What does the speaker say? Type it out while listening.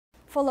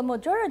For the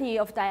majority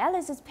of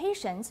dialysis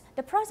patients,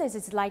 the process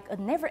is like a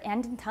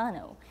never-ending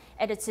tunnel.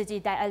 At the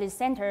Tzu-Chi dialysis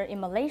center in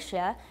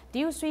Malaysia,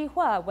 Tzu-Chi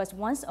was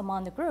once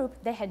among the group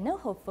that had no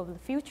hope for the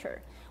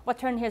future. What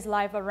turned his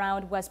life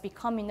around was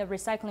becoming a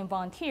recycling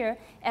volunteer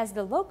at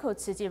the local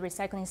Tzu-Chi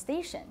recycling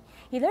station.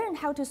 He learned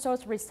how to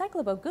source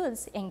recyclable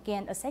goods and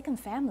gained a second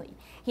family.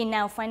 He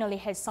now finally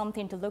has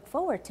something to look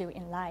forward to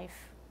in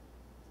life.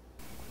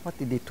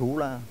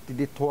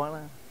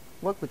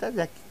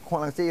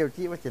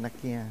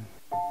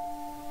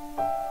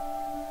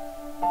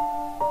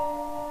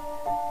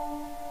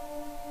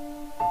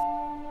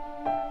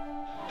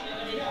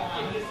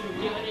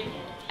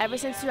 Ever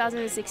since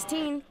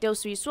 2016,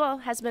 Tzu-Chi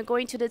has been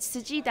going to the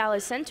Tzu-Chi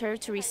dialysis center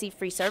to receive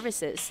free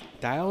services.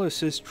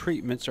 Dialysis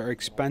treatments are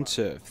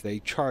expensive. They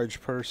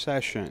charge per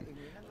session.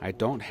 I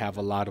don't have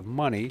a lot of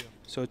money,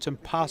 so it's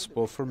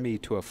impossible for me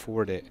to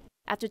afford it.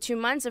 After 2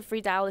 months of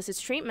free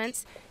dialysis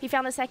treatments, he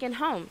found a second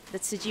home, the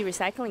Tzu-Chi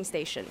recycling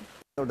station.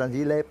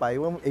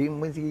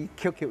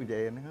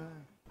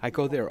 I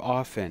go there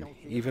often,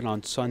 even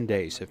on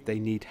Sundays if they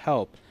need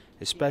help,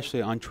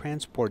 especially on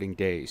transporting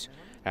days.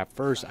 At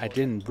first, I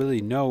didn't really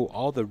know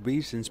all the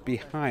reasons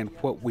behind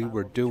what we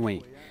were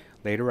doing.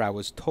 Later, I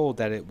was told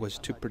that it was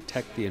to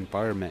protect the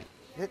environment.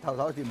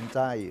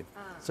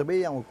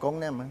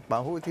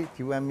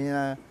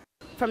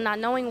 From not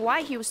knowing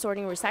why he was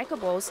sorting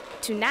recyclables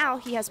to now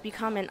he has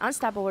become an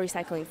unstoppable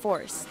recycling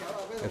force.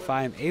 If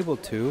I am able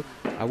to,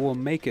 I will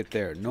make it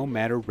there, no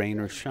matter rain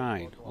or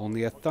shine.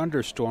 Only a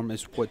thunderstorm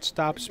is what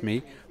stops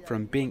me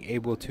from being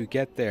able to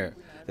get there.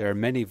 There are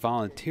many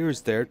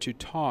volunteers there to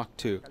talk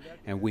to,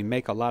 and we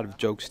make a lot of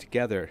jokes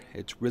together.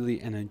 It's really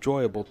an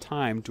enjoyable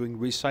time doing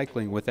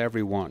recycling with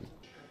everyone.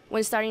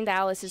 When starting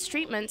dialysis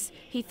treatments,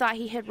 he thought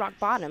he hit rock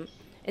bottom.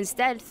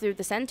 Instead, through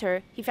the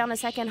center, he found a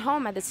second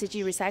home at the Tzu-Chi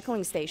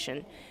recycling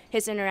station.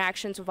 His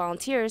interactions with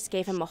volunteers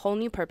gave him a whole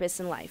new purpose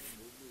in life.